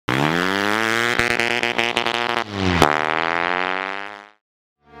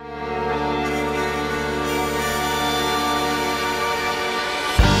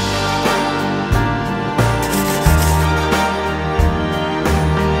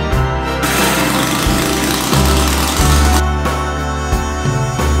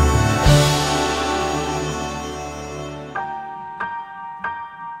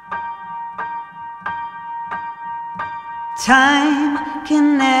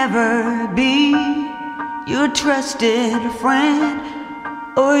can never be your trusted friend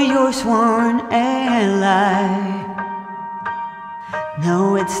or your sworn ally.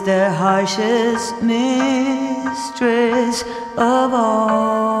 No, it's the harshest mistress of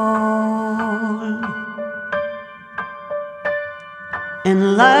all.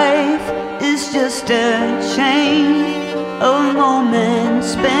 And life is just a chain of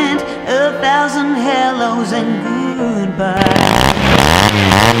moments spent, 1,000 hellos and goodbyes.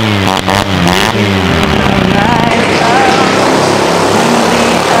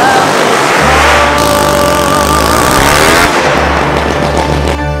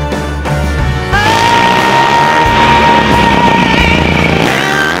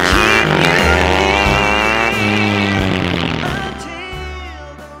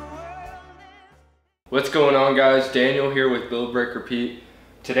 What's going on, guys? Daniel here with Build Break Repeat.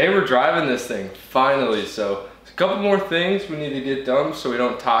 Today we're driving this thing, finally. So there's a couple more things we need to get done so we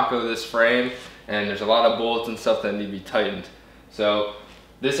don't taco this frame, and there's a lot of bolts and stuff that need to be tightened. So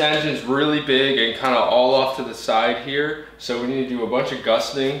this engine's really big and kind of all off to the side here, so we need to do a bunch of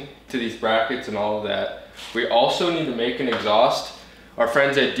gusseting to these brackets and all of that. We also need to make an exhaust. Our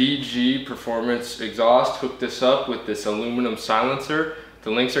friends at DG Performance Exhaust hooked this up with this aluminum silencer.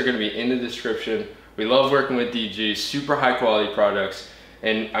 The links are going to be in the description. We love working with DG, super high quality products.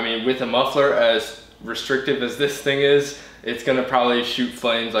 And I mean, with a muffler as restrictive as this thing is, it's gonna probably shoot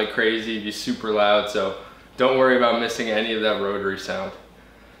flames like crazy, be super loud, so don't worry about missing any of that rotary sound.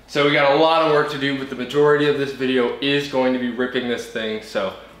 So we got a lot of work to do, but the majority of this video is going to be ripping this thing,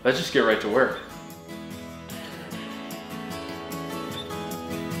 so let's just get right to work.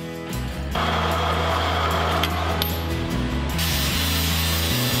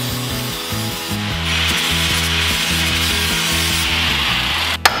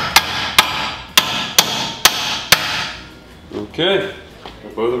 Okay,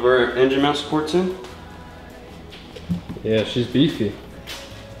 got both of our engine mount supports in. Yeah, she's beefy.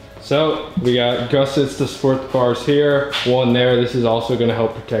 So we got gussets to support the bars here, one there. This is also going to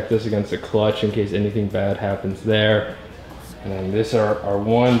help protect this against the clutch in case anything bad happens there. And then this, our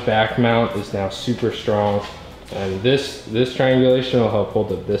one back mount is now super strong. And this triangulation will help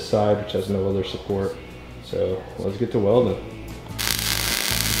hold up this side, which has no other support. So let's get to welding.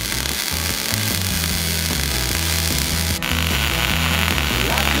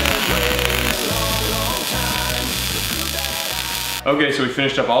 Okay, so we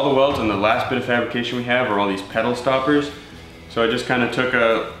finished up all the welds, and the last bit of fabrication we have are all these pedal stoppers. So I just kind of took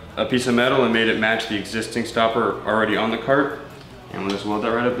a piece of metal and made it match the existing stopper already on the cart, and we'll just weld that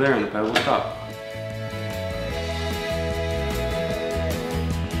right up there and the pedal will stop.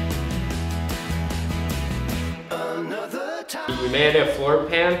 We made a floor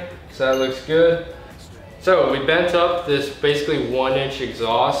pan, so that looks good. So we bent up this basically 1-inch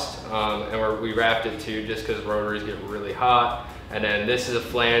exhaust, and we wrapped it too just because rotaries get really hot. And then this is a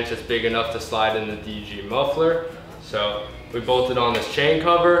flange that's big enough to slide in the DG muffler. So we bolted on this chain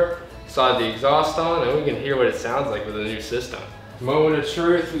cover, slide the exhaust on, and we can hear what it sounds like with the new system. Moment of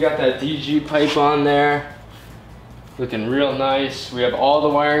truth, we got that DG pipe on there. Looking real nice. We have all the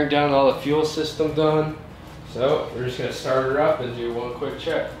wiring done, all the fuel system done. So we're just gonna start her up and do one quick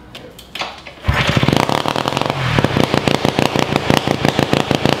check.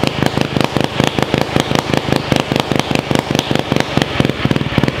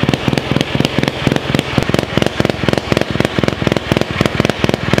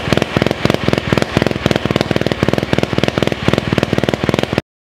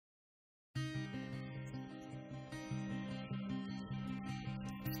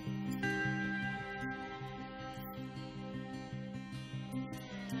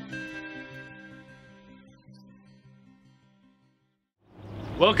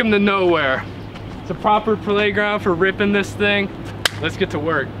 Welcome to nowhere. It's a proper playground for ripping this thing. Let's get to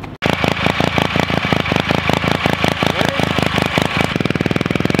work.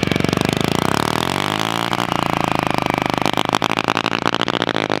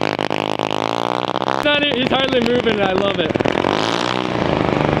 He's hardly moving and I love it.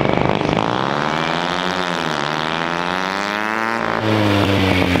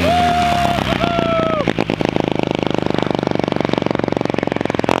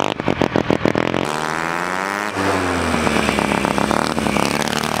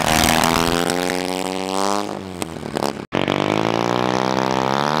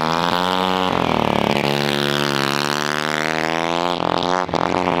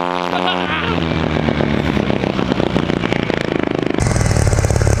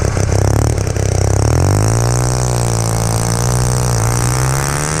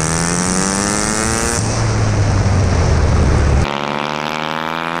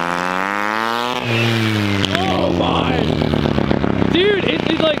 Oh my! Dude, it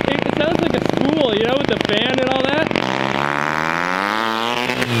sounds like a spool, you know, with the fan and all that.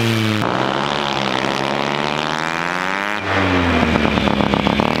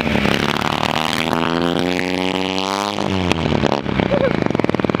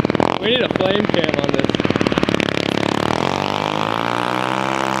 We need a flame cam on this.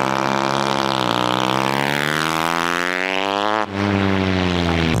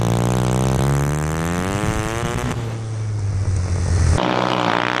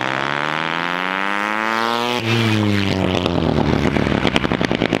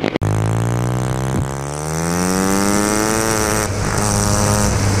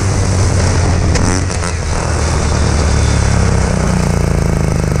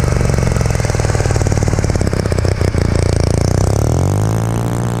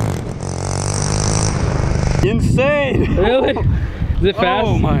 Insane! Really? Is it fast?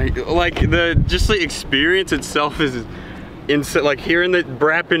 Oh my, like just the experience itself is insane. Like hearing the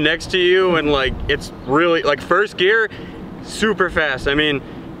brapping next to you, and like it's really, like first gear, super fast. I mean,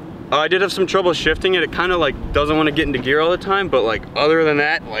 I did have some trouble shifting it. It kind of like doesn't want to get into gear all the time, but like other than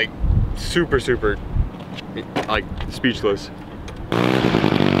that, like super, like speechless.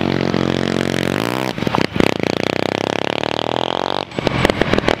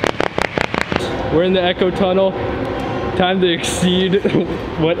 We're in the echo tunnel. Time to exceed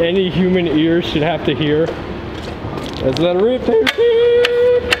what any human ear should have to hear. Let's let it rip.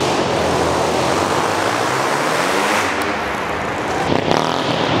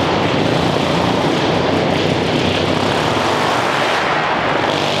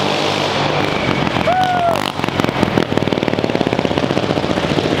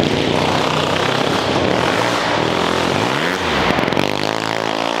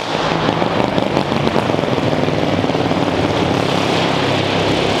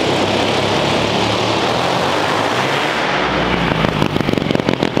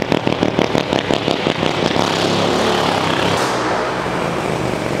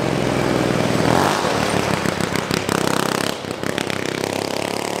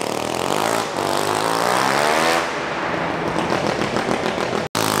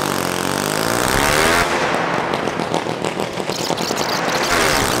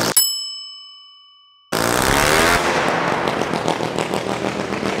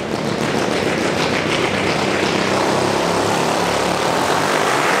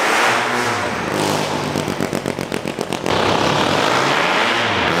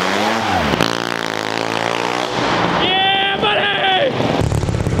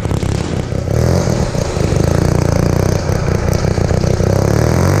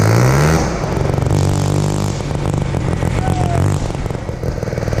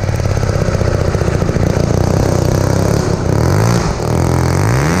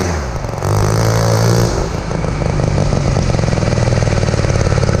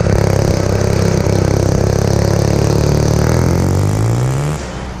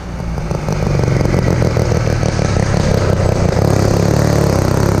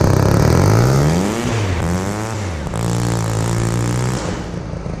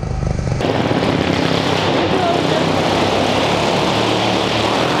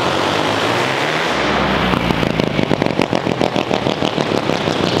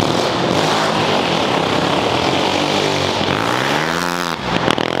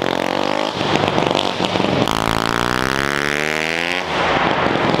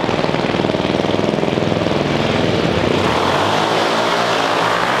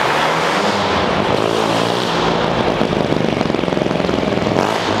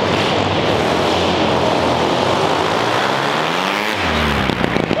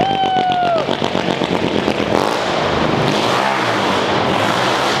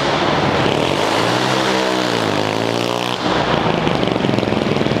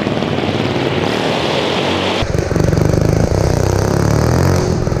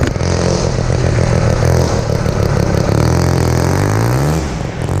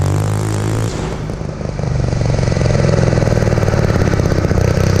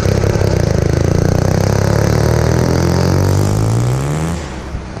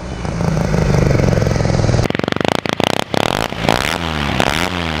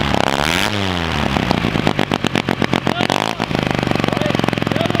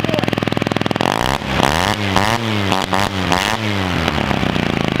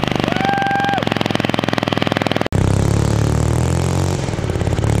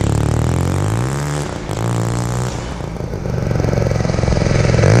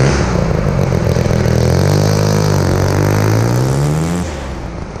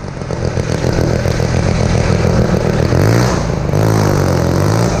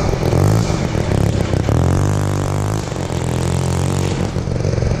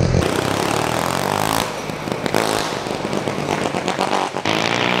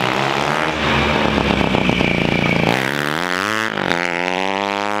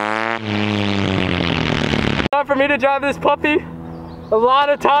 Time for me to drive this puppy. A lot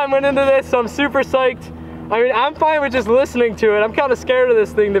of time went into this, so I'm super psyched. I mean, I'm fine with just listening to it. I'm kind of scared of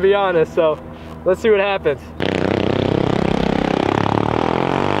this thing, to be honest, so let's see what happens.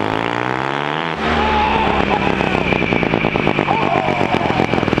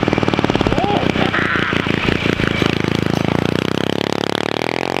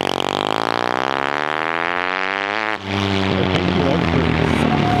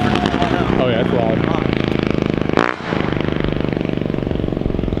 Oh yeah, it's loud.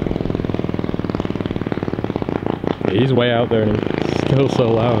 Yeah, he's way out there and he's still so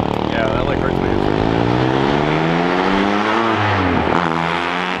loud. Yeah, that like hurts my ears.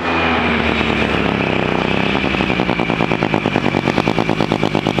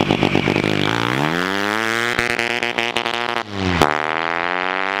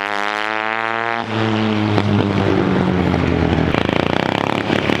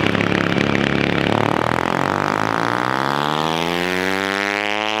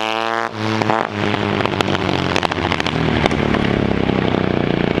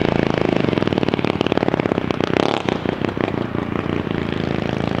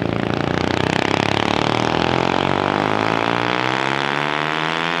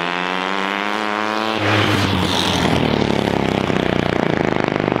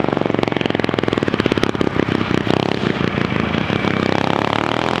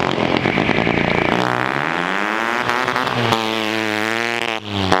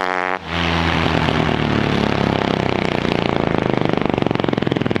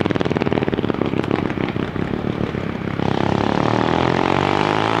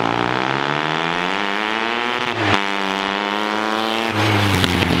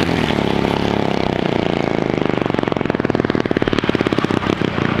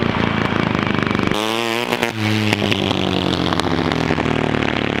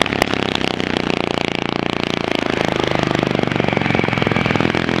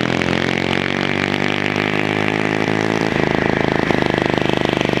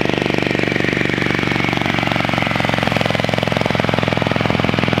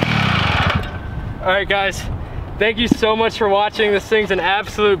 Alright guys, thank you so much for watching. This thing's an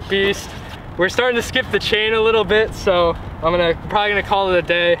absolute beast. We're starting to skip the chain a little bit, so I'm probably gonna call it a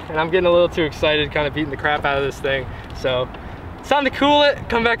day, and I'm getting a little too excited, kind of beating the crap out of this thing. So it's time to cool it,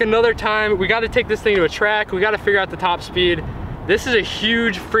 come back another time. We gotta take this thing to a track. We gotta figure out the top speed. This is a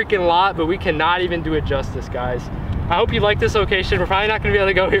huge freaking lot, but we cannot even do it justice, guys. I hope you like this location. We're probably not gonna be able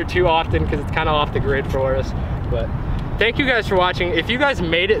to go here too often because it's kind of off the grid for us, but thank you guys for watching. If you guys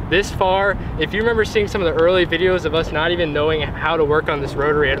made it this far, if you remember seeing some of the early videos of us not even knowing how to work on this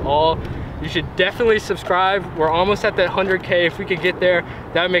Rotary at all, you should definitely subscribe. We're almost at that 100K. If we could get there,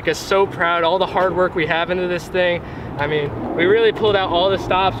 that would make us so proud. All the hard work we have into this thing. I mean, we really pulled out all the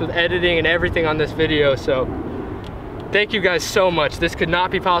stops with editing and everything on this video, so thank you guys so much. This could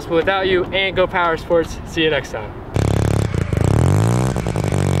not be possible without you, and go Power Sports. See you next time.